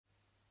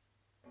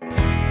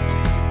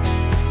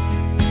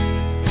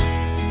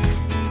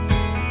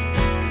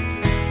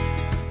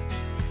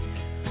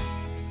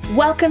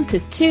Welcome to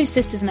Two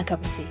Sisters and a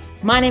Cup of Tea.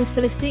 My name's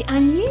Felicity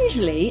and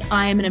usually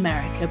I am in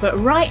America, but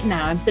right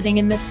now I'm sitting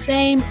in the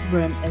same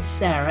room as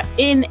Sarah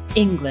in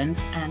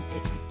England and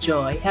it's a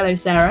joy. Hello,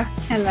 Sarah.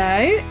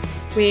 Hello.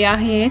 We are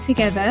here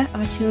together.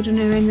 Our children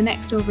are in the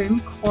next door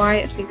room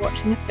quietly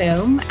watching a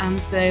film, and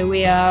so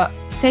we are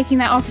taking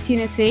that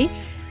opportunity.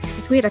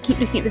 It's weird, I keep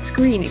looking at the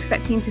screen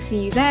expecting to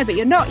see you there, but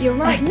you're not. You're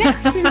right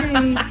next to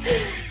me.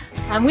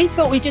 And we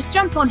thought we'd just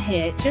jump on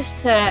here just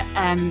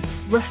to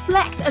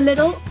reflect a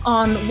little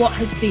on what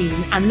has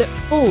been and look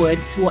forward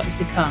to what is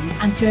to come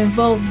and to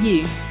involve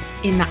you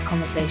in that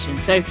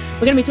conversation. So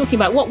we're going to be talking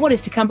about what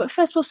is to come. But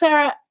first of all,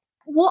 Sarah,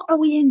 what are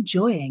we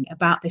enjoying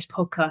about this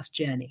podcast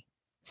journey?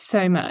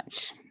 So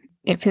much.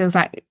 It feels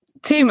like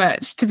too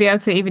much to be able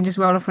to even just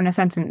roll off in a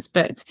sentence.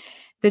 But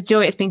the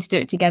joy it's been to do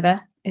it together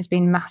has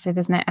been massive,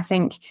 isn't it? I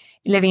think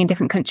living in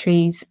different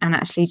countries and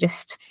actually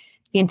just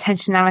the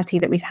intentionality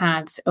that we've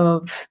had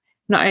of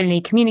not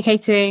only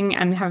communicating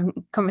and having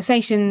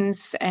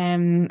conversations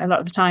a lot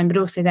of the time, but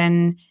also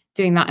then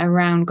doing that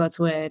around God's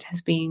word has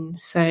been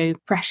so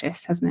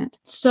precious, hasn't it?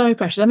 So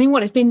precious. I mean,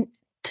 it's been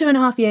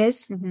 2.5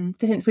 years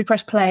since we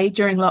pressed play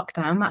during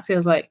lockdown. That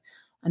feels like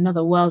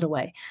another world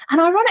away.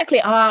 And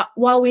ironically,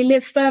 while we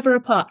live further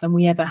apart than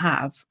we ever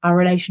have, our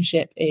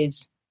relationship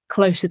is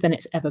closer than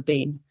it's ever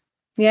been.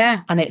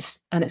 Yeah. And it's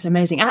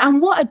amazing.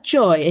 And what a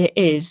joy it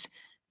is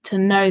to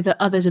know that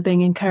others are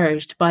being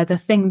encouraged by the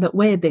thing that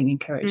we're being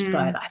encouraged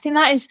by. I think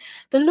that is,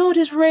 the Lord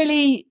has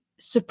really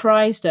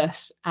surprised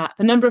us at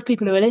the number of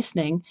people who are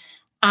listening,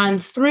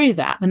 and through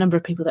that, the number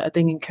of people that are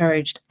being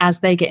encouraged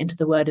as they get into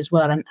the word as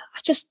well. And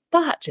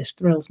that just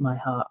thrills my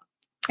heart.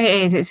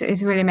 It is.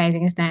 It's really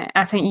amazing, isn't it?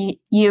 I think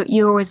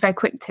you're always very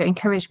quick to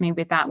encourage me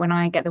with that when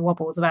I get the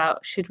wobbles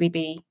about should we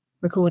be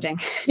recording.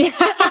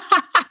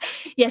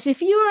 Yes,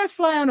 if you were a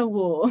fly on a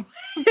wall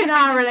in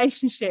our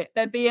relationship,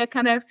 there'd be a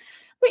kind of,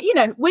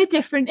 we're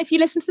different. If you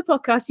listen to the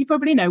podcast, you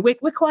probably know we're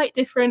quite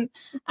different.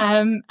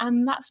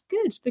 And that's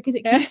good because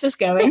it keeps us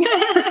going.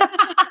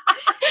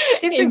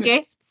 Different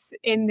gifts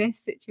in this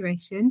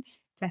situation,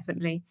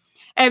 definitely.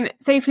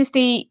 So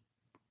Felicity,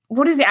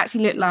 what does it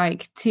actually look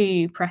like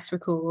to press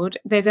record?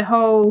 There's a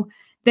whole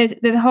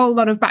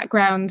lot of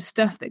background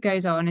stuff that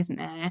goes on, isn't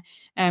there?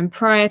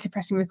 Prior to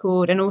pressing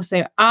record and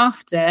also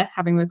after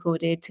having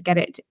recorded to get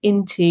it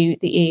into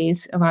the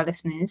ears of our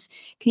listeners.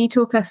 Can you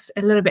talk us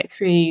a little bit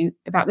through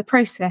about the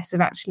process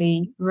of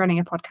actually running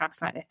a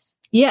podcast like this?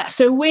 Yeah,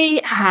 so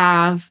we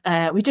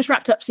just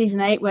wrapped up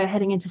season 8. We're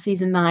heading into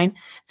season 9.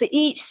 For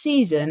each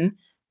season,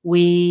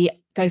 we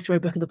go through a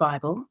book of the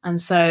Bible. And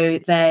so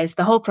there's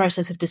the whole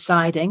process of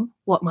deciding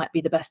what might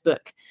be the best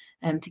book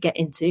to get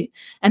into.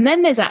 And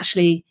then there's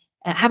actually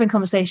having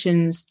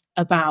conversations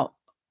about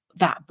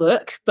that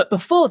book. But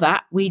before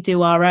that, we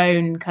do our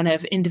own kind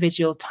of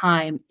individual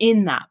time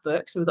in that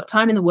book. So we've got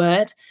time in the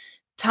Word,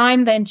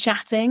 time then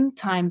chatting,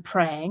 time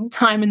praying,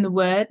 time in the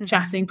Word,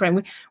 chatting,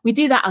 praying. We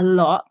do that a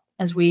lot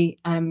as we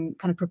kind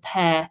of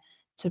prepare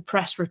to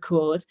press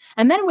record.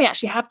 And then we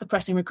actually have the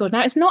pressing record.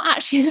 Now, it's not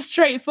actually as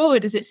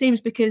straightforward as it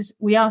seems because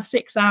we are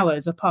 6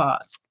 hours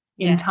apart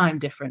in time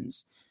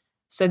difference.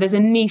 So there's a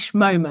niche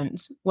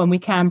moment when we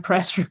can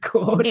press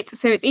record.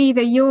 So it's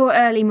either your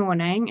early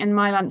morning and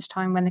my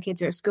lunchtime when the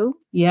kids are at school.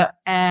 Yeah.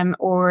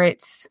 Or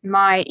it's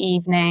my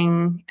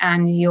evening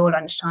and your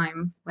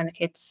lunchtime when the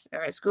kids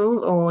are at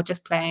school or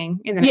just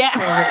playing in the next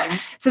room.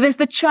 So there's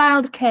the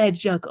childcare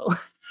juggle.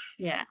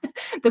 Yeah.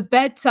 The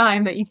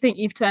bedtime that you think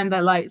you've turned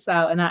their lights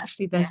out and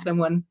actually there's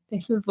someone,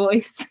 there's a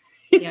voice.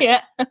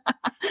 Yeah.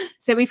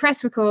 So we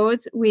press record,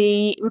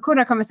 we record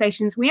our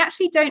conversations. We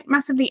actually don't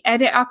massively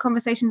edit our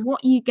conversations.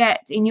 What you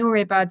get in your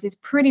earbuds is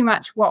pretty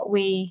much what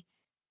we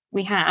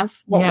have,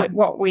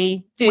 what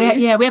we do.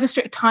 We have a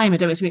strict timer,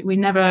 don't we? We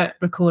never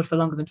record for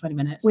longer than 20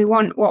 minutes. We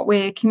want what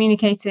we're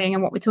communicating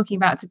and what we're talking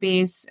about to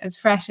be as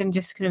fresh and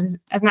just kind of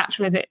as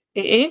natural as it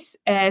is.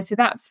 So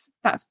that's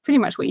pretty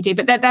much what you do.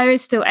 But there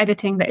is still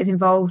editing that is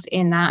involved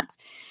in that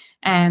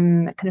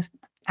kind of,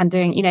 and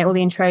doing, all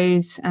the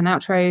intros and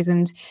outros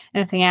and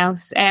anything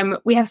else.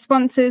 We have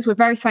sponsors. We're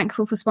very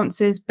thankful for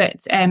sponsors,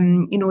 but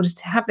in order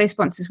to have those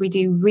sponsors, we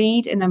do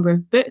read a number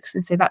of books.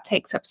 And so that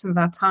takes up some of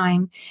our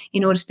time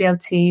in order to be able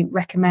to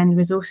recommend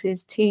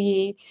resources to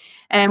you.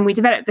 We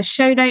develop the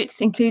show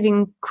notes,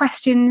 including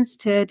questions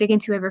to dig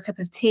into over a cup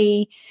of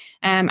tea.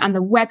 And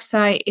the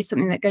website is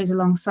something that goes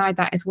alongside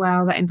that as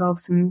well. That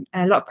involves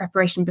a lot of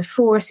preparation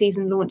before a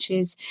season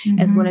launches,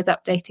 as well as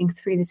updating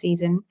through the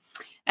season.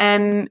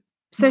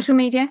 Social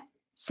media,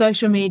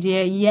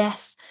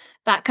 yes.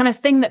 That kind of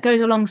thing that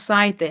goes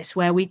alongside this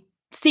where we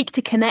seek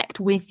to connect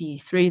with you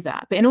through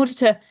that. But in order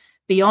to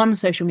be on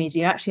social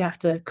media, you actually have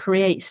to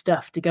create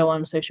stuff to go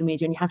on social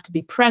media and you have to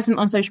be present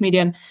on social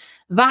media. And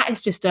that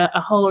is just a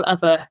whole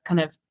other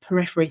kind of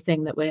periphery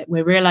thing that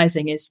we're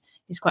realizing is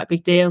quite a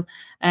big deal.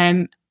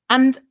 And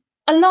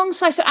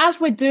alongside, so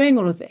as we're doing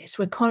all of this,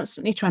 we're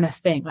constantly trying to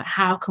think, like,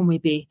 how can we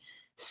be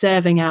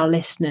serving our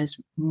listeners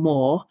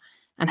more?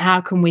 And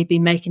how can we be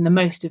making the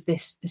most of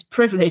this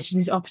privilege,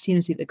 this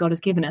opportunity that God has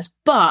given us?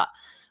 But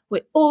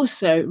we're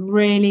also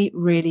really,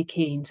 really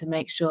keen to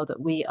make sure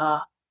that we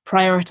are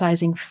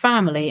prioritizing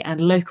family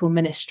and local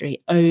ministry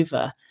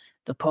over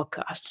the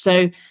podcast.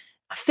 So it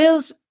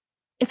feels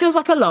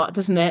like a lot,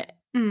 doesn't it?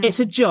 It's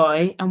a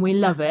joy and we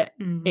love it.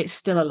 It's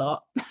still a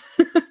lot.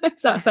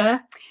 Is that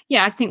fair?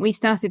 Yeah, I think we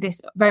started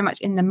this very much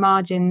in the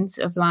margins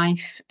of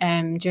life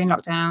during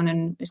lockdown,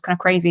 and it was kind of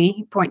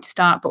crazy point to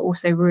start, but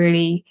also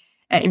really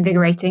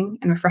invigorating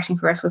and refreshing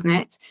for us, wasn't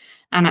it?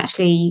 And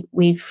actually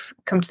we've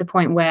come to the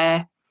point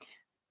where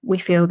we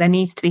feel there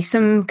needs to be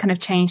some kind of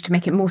change to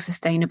make it more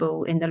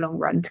sustainable in the long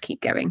run to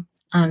keep going.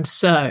 And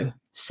so,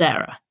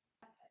 Sarah,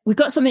 we've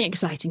got something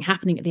exciting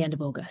happening at the end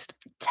of August.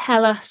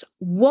 Tell us,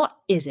 what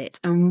is it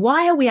and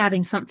why are we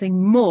adding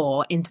something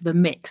more into the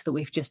mix that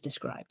we've just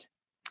described?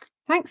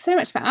 Thanks so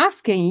much for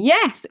asking.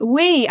 Yes,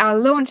 we are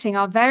launching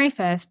our very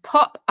first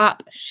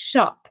pop-up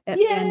shop at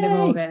the end of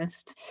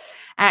August.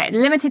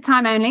 Limited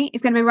time only.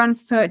 It's going to be run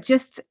for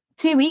just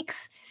 2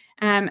 weeks.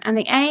 And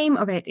the aim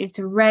of it is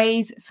to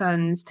raise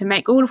funds to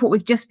make all of what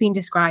we've just been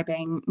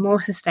describing more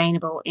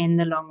sustainable in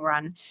the long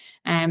run.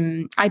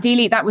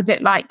 Ideally, that would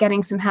look like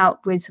getting some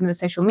help with some of the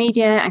social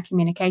media and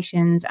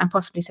communications, and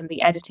possibly some of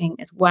the editing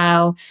as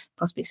well,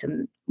 possibly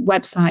some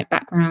website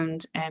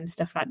background,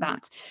 stuff like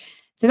that.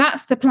 So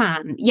that's the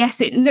plan. Yes,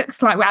 it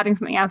looks like we're adding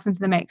something else into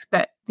the mix,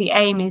 but the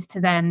aim is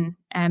to then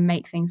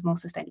make things more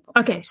sustainable.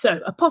 Okay, so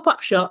a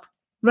pop-up shop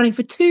running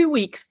for 2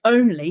 weeks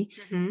only,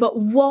 but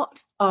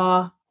what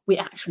are we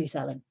actually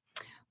selling?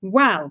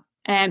 Well,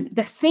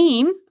 the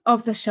theme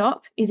of the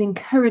shop is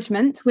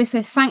encouragement. We're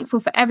so thankful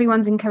for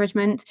everyone's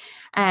encouragement.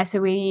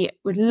 So we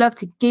would love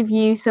to give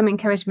you some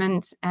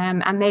encouragement,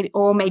 and maybe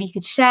you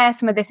could share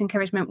some of this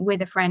encouragement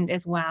with a friend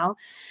as well.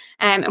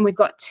 And we've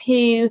got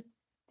 2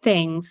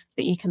 things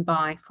that you can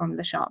buy from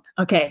the shop.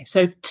 Okay,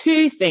 so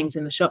 2 things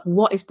in the shop.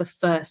 What is the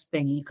first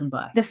thing you can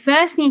buy? The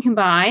first thing you can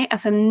buy are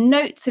some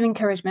notes of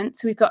encouragement.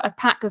 So we've got a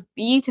pack of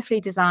beautifully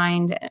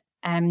designed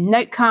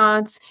note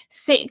cards.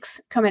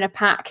 6 come in a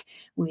pack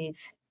with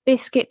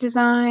biscuit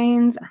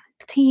designs, a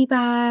tea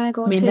bag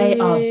or 2. They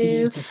are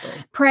beautiful.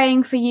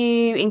 Praying for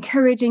you,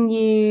 encouraging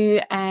you,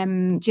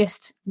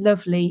 just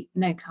lovely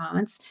note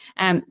cards.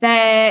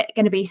 They're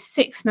going to be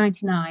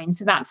 $6.99,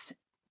 so that's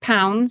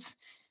pounds.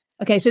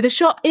 Okay, so the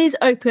shop is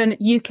open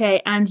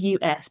UK and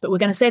US, but we're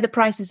going to say the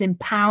price is in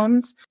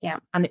pounds. Yeah.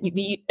 And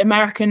the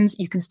Americans,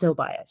 you can still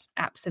buy it.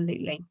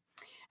 Absolutely.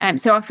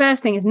 So our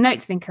first thing is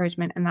notes of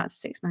encouragement, and that's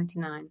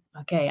 $6.99.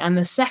 Okay, and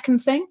the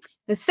second thing?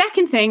 The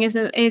second thing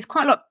is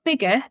quite a lot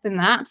bigger than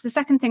that. The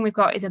second thing we've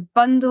got is a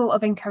bundle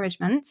of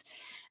encouragement.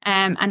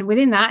 And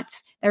within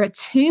that, there are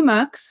 2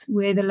 mugs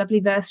with a lovely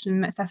verse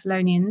from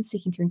Thessalonians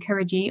seeking to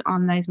encourage you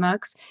on those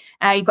mugs.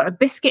 You've got a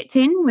biscuit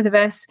tin with a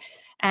verse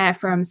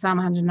from Psalm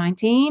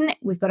 119.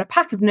 We've got a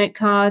pack of note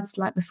cards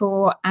like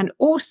before, and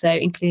also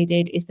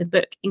included is the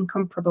book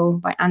Incomparable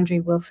by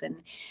Andrew Wilson.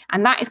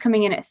 And that is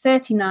coming in at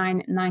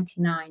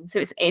 $39.99.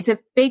 So it's a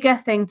bigger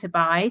thing to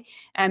buy.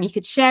 You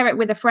could share it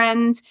with a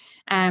friend,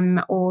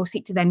 or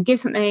seek to then give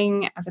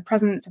something as a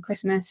present for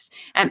Christmas.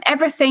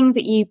 Everything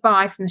that you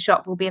buy from the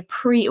shop will be a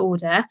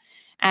pre-order.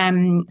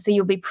 So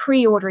you'll be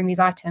pre-ordering these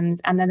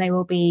items, and then they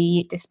will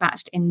be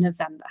dispatched in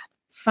November.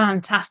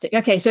 Fantastic.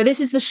 Okay, so this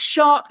is the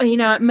shop.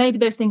 Maybe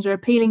those things are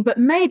appealing, but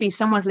maybe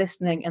someone's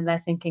listening and they're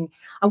thinking,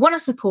 I want to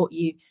support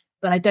you,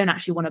 but I don't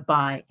actually want to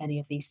buy any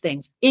of these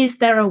things. Is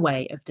there a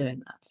way of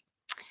doing that?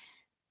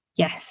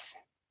 Yes.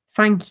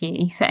 Thank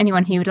you for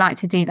anyone who would like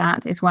to do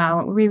that as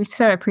well. We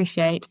so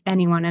appreciate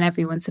anyone and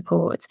everyone's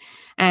support.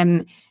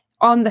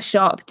 On the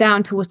shop,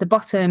 down towards the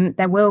bottom,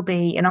 there will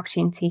be an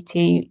opportunity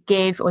to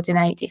give or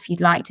donate if you'd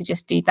like to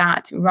just do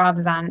that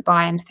rather than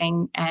buy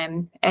anything,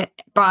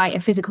 buy a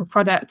physical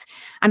product.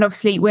 And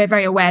obviously, we're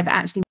very aware that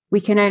actually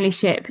we can only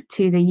ship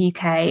to the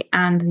UK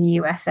and the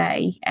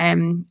USA,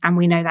 and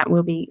we know that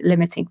will be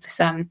limiting for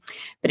some.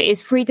 But it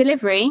is free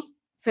delivery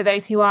for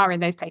those who are in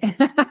those places.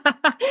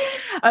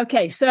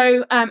 Okay,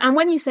 so, and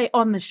when you say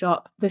on the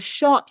shop,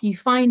 you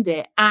find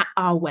it at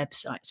our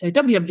website. So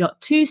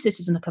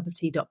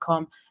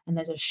www.twosittersandacupoftea.com, and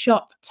there's a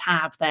shop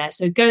tab there.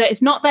 So go there.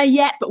 It's not there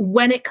yet, but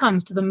when it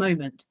comes to the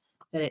moment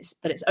that it's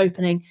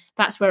opening,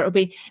 that's where it'll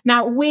be.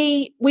 Now,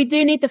 we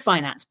do need the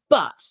finance,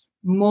 but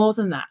more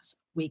than that,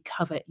 we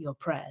covet your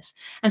prayers.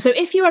 And so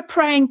if you're a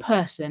praying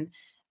person,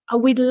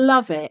 we'd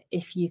love it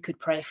if you could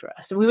pray for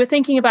us. And we were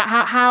thinking about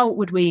how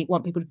would we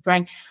want people to be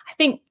praying. I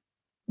think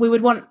we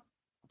would want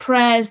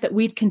prayers that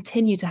we'd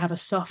continue to have a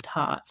soft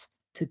heart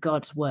to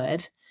God's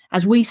word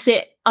as we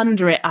sit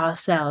under it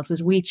ourselves,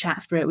 as we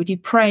chat through it. Would you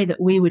pray that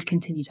we would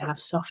continue to have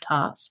soft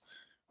hearts?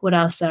 What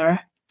else,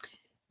 Sarah?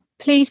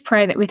 Please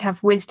pray that we'd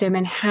have wisdom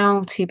in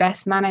how to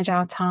best manage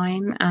our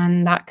time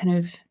and that kind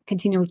of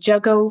continual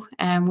juggle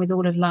with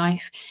all of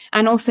life.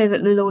 And also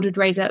that the Lord would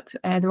raise up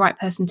the right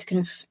person to kind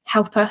of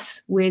help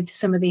us with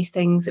some of these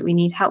things that we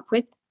need help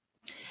with.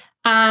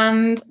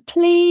 And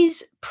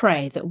please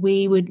pray that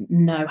we would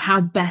know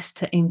how best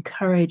to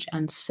encourage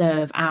and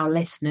serve our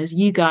listeners.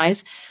 You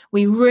guys,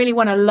 we really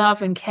want to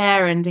love and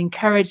care and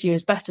encourage you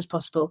as best as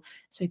possible.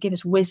 So give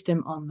us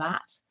wisdom on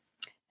that.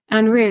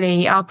 And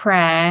really, our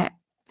prayer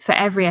for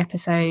every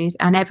episode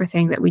and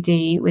everything that we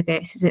do with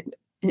this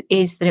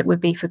is that it would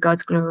be for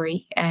God's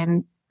glory.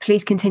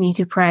 Please continue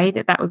to pray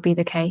that would be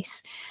the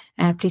case.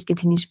 Please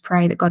continue to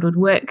pray that God would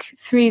work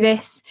through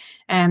this,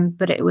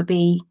 but it would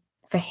be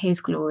for his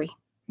glory.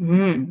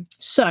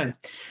 So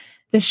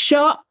the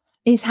shop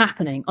is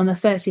happening on the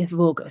 30th of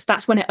August.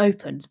 That's when it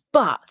opens.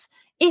 But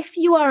if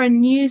you are a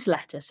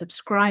newsletter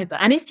subscriber,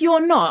 and if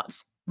you're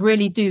not,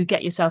 really do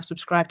get yourself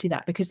subscribed to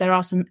that, because there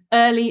are some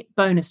early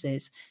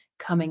bonuses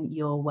coming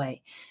your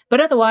way. But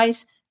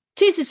otherwise,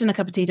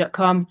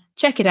 twosisternacupoftea.com,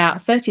 check it out,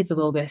 30th of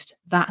August.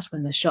 That's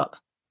when the shop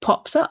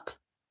pops up.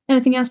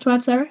 Anything else to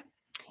add, Sarah?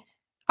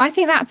 I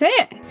think that's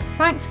it.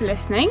 Thanks for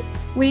listening.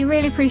 We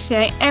really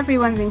appreciate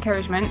everyone's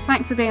encouragement.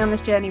 Thanks for being on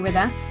this journey with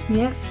us.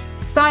 Yeah.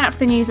 Sign up to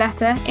the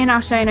newsletter. In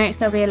our show notes,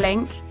 there'll be a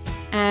link.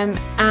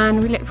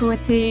 And we look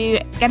forward to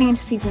getting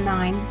into season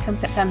 9 come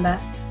September.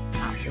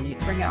 Absolutely.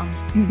 Bring it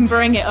on.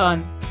 Bring it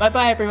on.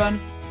 Bye-bye, everyone.